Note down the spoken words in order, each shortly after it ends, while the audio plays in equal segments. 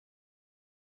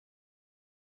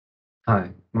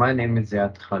Hi, my name is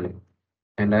Ziad Khalid,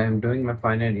 and I am doing my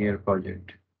final year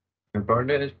project. My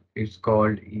project is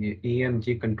called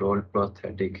EMG Control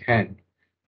Prosthetic Hand.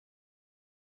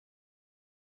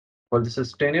 For the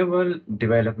sustainable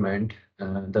development,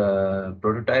 the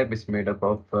prototype is made up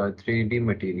of 3D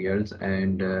materials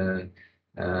and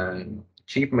uh,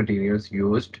 cheap materials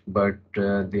used, but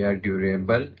they are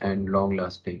durable and long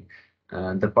lasting.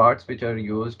 The parts which are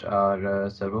used are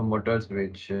servo motors,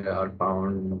 which are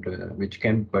found, which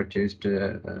can be purchased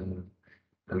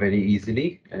very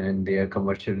easily, and they are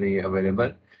commercially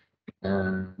available.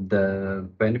 The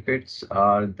benefits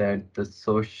are that the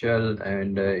social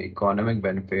and economic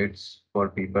benefits for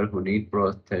people who need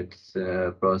prosthetics,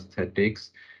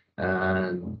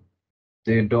 and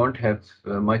they don't have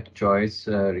much choice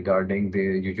regarding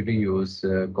they usually use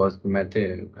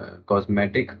cosmetic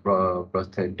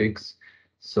prosthetics.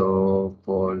 So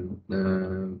for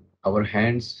our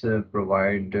hands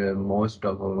provide most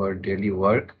of our daily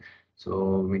work.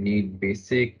 So we need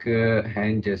basic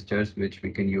hand gestures which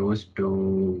we can use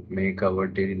to make our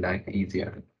daily life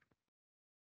easier.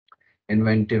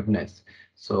 Inventiveness.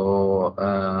 So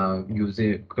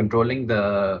using controlling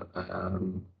the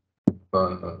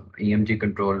EMG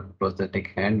control prosthetic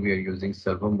hand, we are using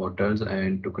servo motors,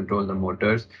 and to control the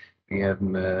motors, we have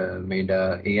made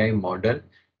a AI model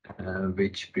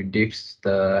which predicts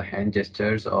the hand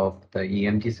gestures of the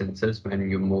EMG sensors when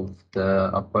you move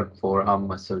the upper forearm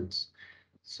muscles.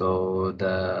 So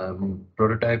the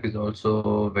prototype is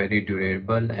also very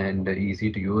durable and easy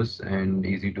to use and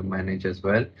easy to manage as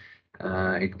well.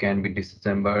 It can be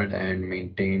disassembled and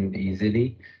maintained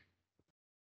easily.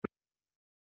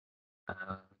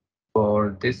 Uh,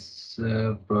 for this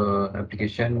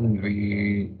application,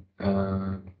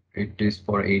 it is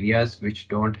for areas which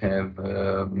don't have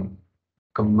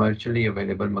commercially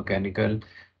available mechanical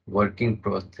working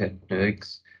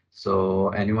prosthetics.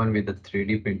 So anyone with a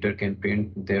 3D printer can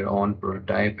print their own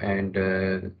prototype and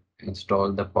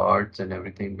install the parts and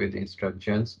everything with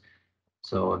instructions.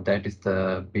 So that is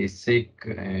the basic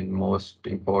and most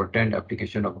important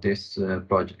application of this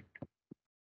project.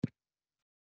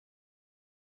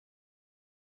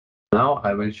 Now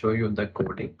I will show you the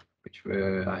coding which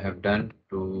I have done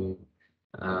to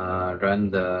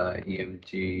run the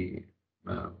EMG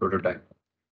prototype.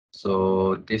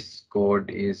 So this code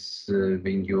is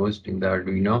being used in the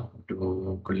Arduino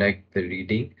to collect the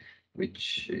reading,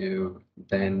 which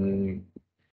then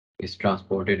is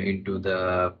transported into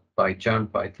the Python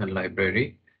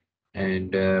library.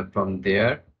 And from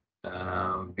there,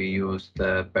 we use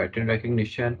the pattern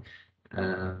recognition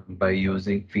by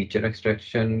using feature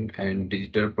extraction and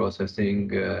digital processing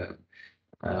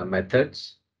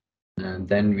methods. And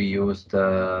then we use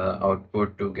the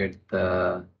output to get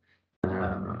the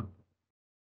uh,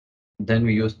 then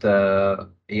we use the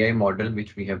AI model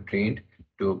which we have trained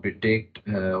to predict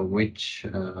which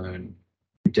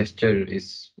gesture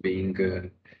is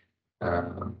being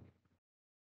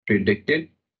predicted.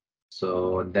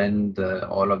 So then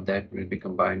all of that will be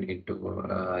combined into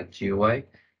GUI,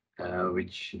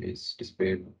 which is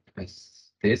displayed as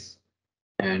this.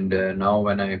 And now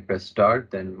when I press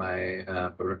start, then my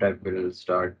prototype will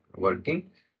start working.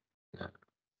 Uh,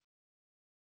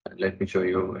 Let me show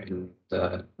you in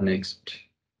the next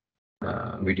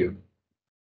video.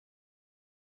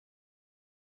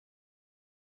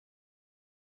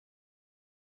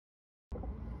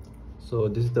 So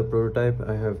this is the prototype.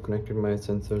 I have connected my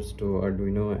sensors to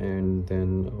Arduino, and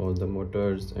then all the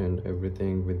motors and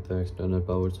everything with the external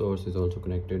power source is also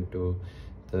connected to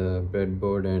the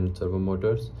breadboard and servo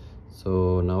motors.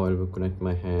 So now I will connect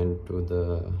my hand to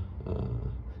the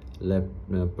lab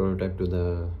prototype to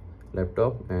the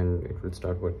laptop, and it will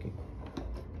start working.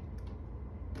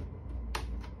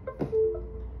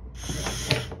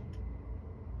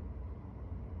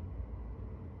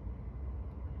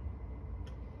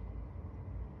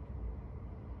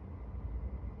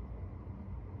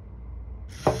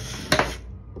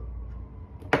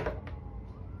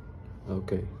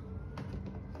 Okay.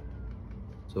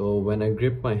 So when I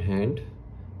grip my hand,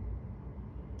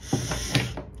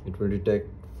 it will detect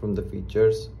from the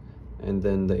features, and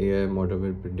then the AI model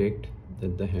will predict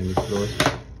that the hand is closed,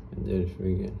 and there it will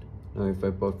begin. Now if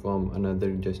I perform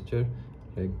another gesture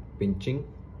like pinching,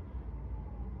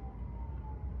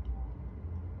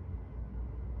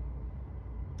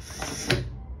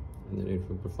 and then it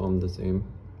will perform the same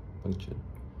function.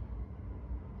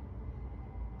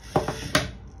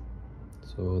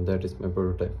 So that is my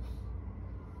prototype.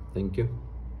 Thank you.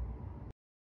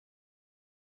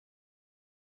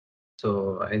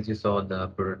 So as you saw, the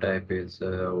prototype is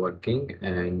working,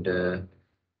 and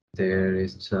there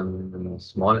is some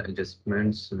small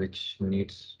adjustments which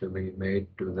needs to be made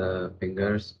to the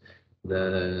fingers,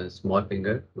 the small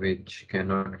finger which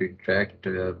cannot retract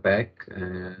back,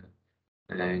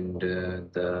 and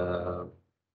the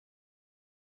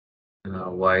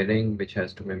wiring which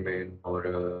has to be made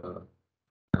more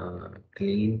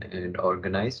clean and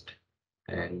organized,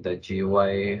 and the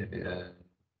GUI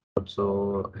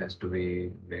also has to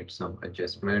be made some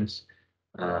adjustments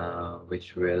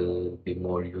which will be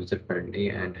more user friendly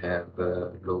and have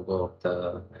a logo of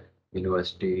the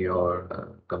university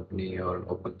or company or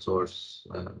open source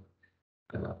uh,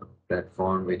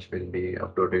 platform which will be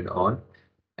uploaded on.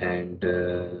 And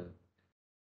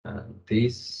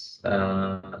these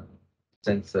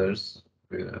sensors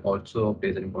will also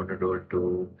plays an important role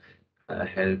to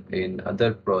help in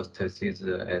other prostheses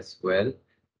as well,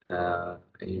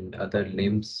 in other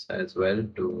limbs as well.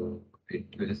 To it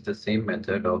uses the same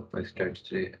method of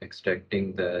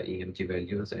extracting the EMG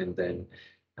values and then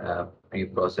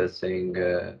pre-processing,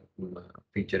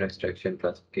 feature extraction,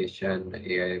 classification,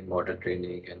 AI model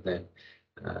training, and then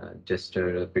just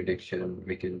a prediction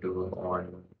we can do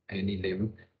on any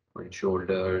limb, on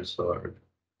shoulders or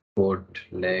foot,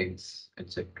 legs,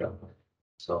 etc.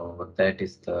 So that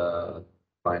is the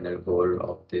final goal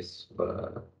of this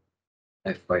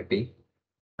FYP.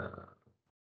 Uh,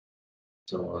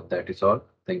 so that is all.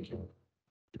 Thank you.